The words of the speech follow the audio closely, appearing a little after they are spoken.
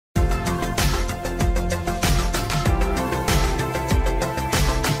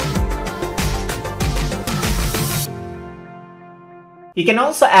You can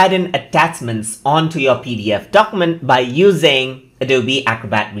also add in attachments onto your PDF document by using Adobe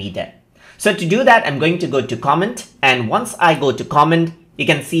Acrobat Reader. So to do that, I'm going to go to comment, and once I go to comment, you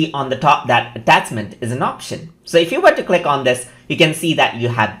can see on the top that attachment is an option. So if you were to click on this, you can see that you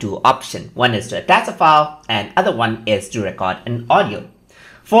have two options. One is to attach a file and other one is to record an audio.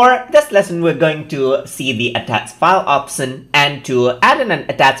 For this lesson, we're going to see the attach file option, and to add in an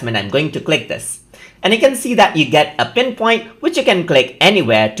attachment, I'm going to click this. And you can see that you get a pinpoint which you can click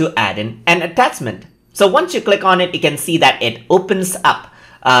anywhere to add in an attachment. So once you click on it, you can see that it opens up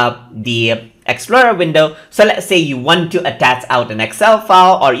the Explorer window. So let's say you want to attach out an Excel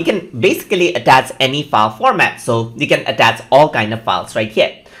file, or you can basically attach any file format. So you can attach all kind of files right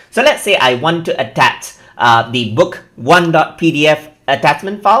here. So let's say I want to attach the book1.pdf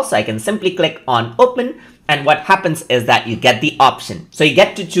attachment file. So I can simply click on open, and what happens is that you get the option. So you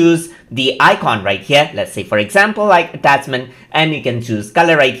get to choose the icon right here. Let's say, for example, like attachment, and you can choose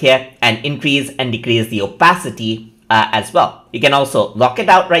color right here and increase and decrease the opacity as well. You can also lock it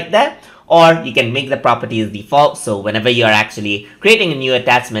out right there, or you can make the properties default. So whenever you're actually creating a new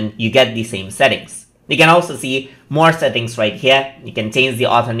attachment, you get the same settings. You can also see more settings right here. You can change the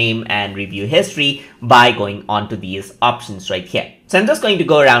author name and review history by going on to these options right here. So I'm just going to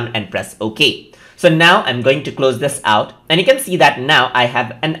go around and press OK. So now I'm going to close this out, and you can see that now I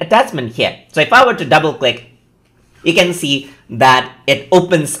have an attachment here. So if I were to double click, you can see that it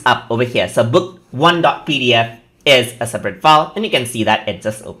opens up over here. So book1.pdf is a separate file, and you can see that it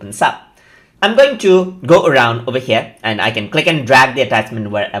just opens up. I'm going to go around over here, and I can click and drag the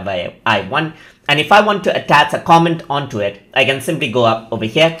attachment wherever I want. And if I want to attach a comment onto it, I can simply go up over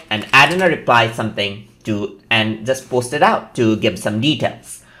here and add in a reply something and just post it out to give some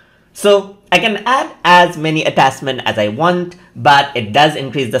details. So I can add as many attachments as I want, but it does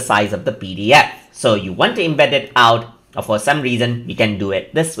increase the size of the PDF. So you want to embed it out, or for some reason, you can do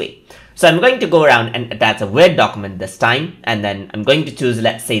it this way. So I'm going to go around and attach a Word document this time, and then I'm going to choose,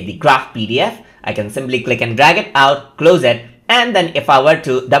 let's say, the graph PDF. I can simply click and drag it out, close it, and then if I were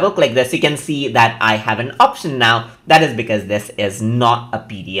to double click this, you can see that I have an option now. That is because this is not a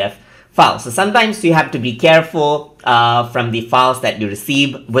PDF file. So sometimes you have to be careful from the files that you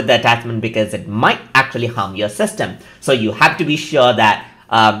receive with the attachment, because it might actually harm your system. So you have to be sure that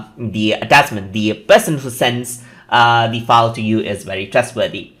the attachment, the person who sends the file to you, is very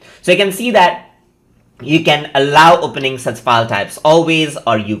trustworthy. So you can see that you can allow opening such file types always,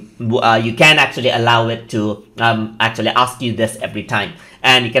 or you can actually allow it to actually ask you this every time.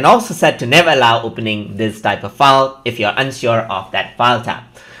 And you can also set to never allow opening this type of file if you're unsure of that file type.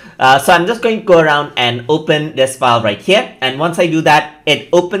 So I'm just going to go around and open this file right here. And once I do that, it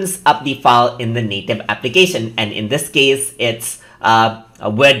opens up the file in the native application. And in this case, it's a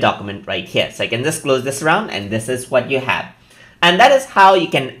Word document right here. So I can just close this around, and this is what you have. And that is how you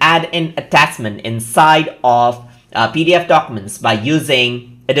can add in attachment inside of PDF documents by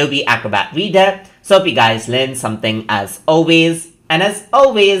using Adobe Acrobat Reader. So hope you guys learned something as always. And as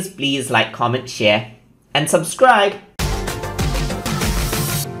always, please like, comment, share, and subscribe.